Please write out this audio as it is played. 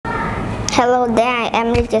Hello there, I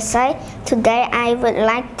am Reachsy. Today I would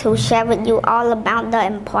like to share with you all about the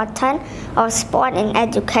importance of sport in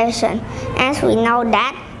education. As we know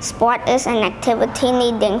that sport is an activity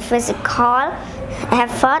needing physical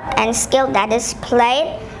effort and skill that is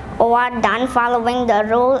played or done following the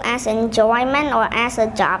rule as enjoyment or as a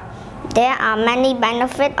job. There are many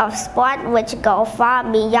benefits of sport which go far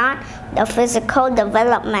beyond the physical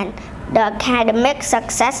development. The academic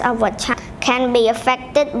success of a child can be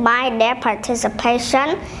affected by their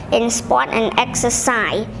participation in sport and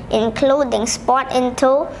exercise. Including sport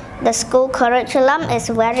into the school curriculum is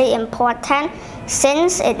very important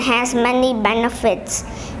since it has many benefits.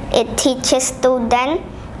 It teaches students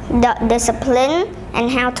the discipline and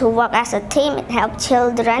how to work as a team. It helps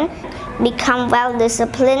children become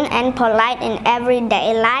well-disciplined and polite in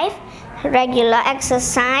everyday life. Regular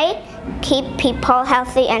exercise keep people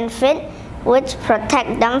healthy and fit, which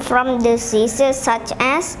protect them from diseases such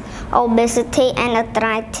as obesity and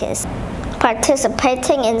arthritis.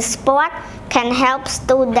 Participating in sport can help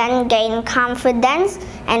students gain confidence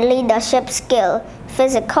and leadership skill.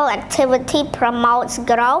 Physical activity promotes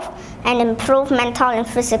growth and improves mental and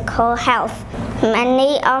physical health.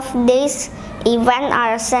 Many of these events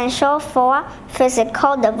are essential for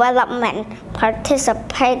physical development.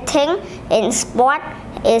 Participating in sport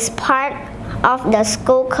is part of the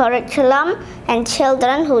school curriculum, and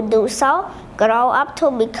children who do so grow up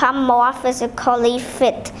to become more physically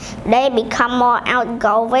fit. They become more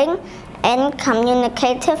outgoing and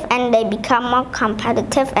communicative, and they become more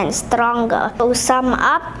competitive and stronger. To sum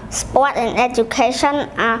up, sport and education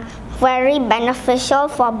are very beneficial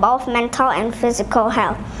for both mental and physical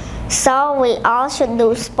health. So we all should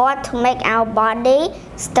do sport to make our body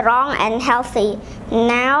strong and healthy.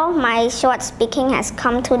 Now my short speaking has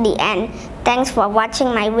come to the end. Thanks for watching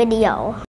my video.